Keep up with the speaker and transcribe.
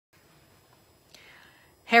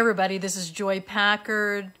Hey everybody, this is Joy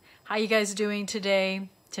Packard. How you guys doing today,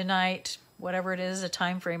 tonight, whatever it is, a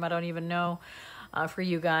time frame, I don't even know for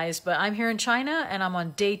you guys. But I'm here in China and I'm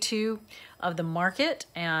on day 2 of the market,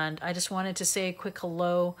 and I just wanted to say a quick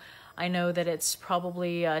hello. I know that it's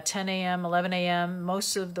probably 10 a.m., 11 a.m.,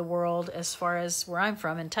 most of the world as far as where I'm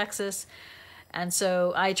from in Texas. And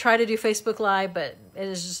so I try to do Facebook Live, but it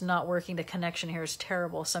is just not working. The connection here is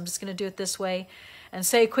terrible. So I'm just going to do it this way and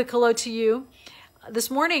say a quick hello to you.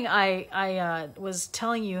 This morning, I was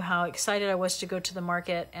telling you how excited I was to go to the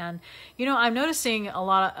market. And, you know, I'm noticing a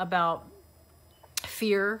lot about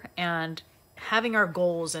fear and having our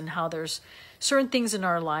goals and how there's certain things in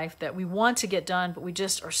our life that we want to get done, but we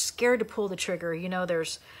just are scared to pull the trigger. You know,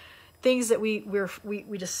 there's things that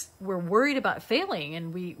we're worried about failing,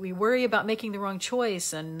 and we worry about making the wrong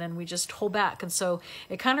choice, and then we just hold back. And so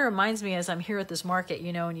it kind of reminds me as I'm here at this market,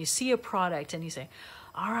 you know, and you see a product and you say,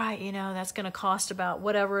 all right, you know, that's going to cost about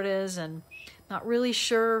whatever it is, and not really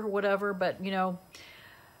sure, whatever, but, you know,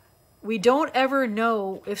 we don't ever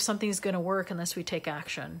know if something's going to work unless we take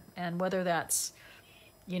action. And whether that's,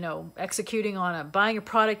 you know, executing on buying a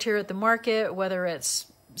product here at the market, whether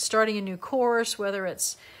it's starting a new course, whether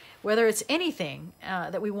it's anything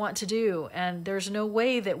that we want to do, and there's no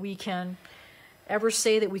way that we can ever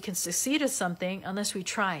say that we can succeed at something unless we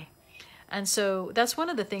try. And so that's one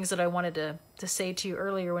of the things that I wanted to say to you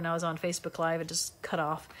earlier when I was on Facebook Live and just cut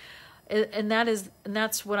off. And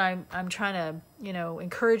that's what I'm trying to, you know,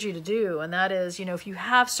 encourage you to do. And that is, you know, if you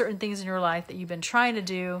have certain things in your life that you've been trying to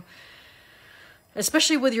do,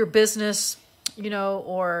 especially with your business, you know,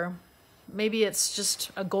 or maybe it's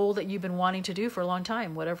just a goal that you've been wanting to do for a long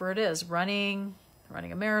time, whatever it is, running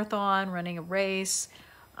a marathon, running a race,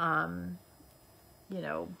 you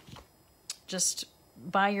know, just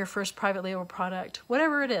buying your first private label product,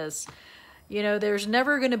 whatever it is. You know, there's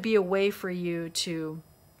never going to be a way for you to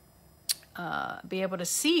be able to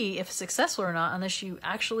see if it's successful or not unless you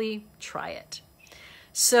actually try it.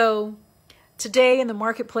 So today in the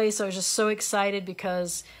marketplace, I was just so excited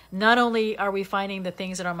because not only are we finding the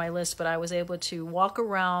things that are on my list, but I was able to walk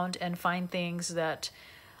around and find things that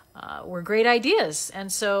were great ideas.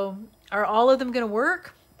 And so are all of them going to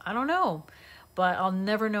work? I don't know, but I'll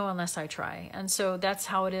never know unless I try. And so that's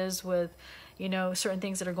how it is with, you know, certain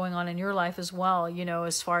things that are going on in your life as well, you know,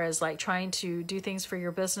 as far as like trying to do things for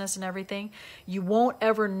your business and everything. You won't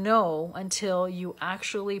ever know until you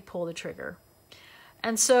actually pull the trigger.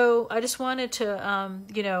 And so I just wanted to,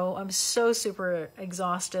 you know, I'm so super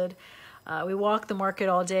exhausted. We walked the market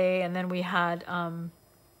all day, and then we had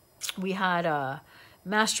a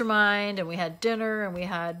mastermind, and we had dinner, and we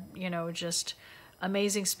had, you know, just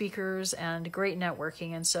amazing speakers and great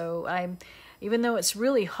networking. And so even though it's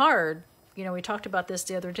really hard, you know, we talked about this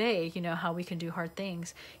the other day, you know, how we can do hard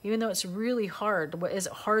things. Even though it's really hard, is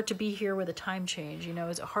it hard to be here with a time change? You know,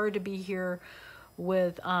 is it hard to be here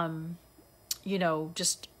with, you know,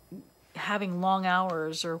 just having long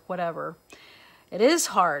hours or whatever? It is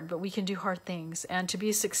hard, but we can do hard things. And to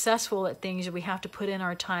be successful at things, we have to put in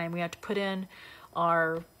our time. We have to put in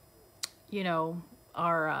our, you know,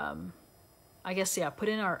 our, I guess, yeah,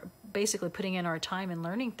 basically putting in our time and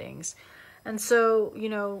learning things. And so, you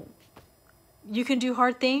know, you can do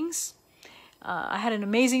hard things. I had an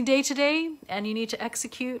amazing day today, and you need to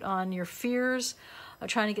execute on your fears of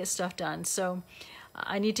trying to get stuff done. So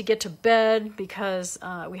I need to get to bed because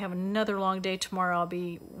we have another long day tomorrow. I'll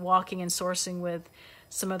be walking and sourcing with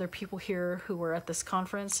some other people here who were at this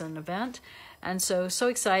conference and event. And so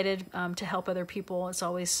excited to help other people. It's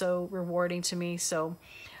always so rewarding to me. So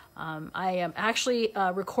I am actually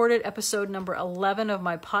recorded episode number 11 of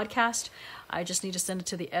my podcast. I just need to send it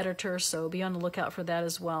to the editor, so be on the lookout for that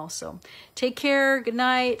as well. So take care. Good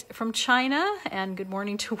night from China, and good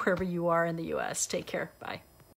morning to wherever you are in the U.S. Take care. Bye.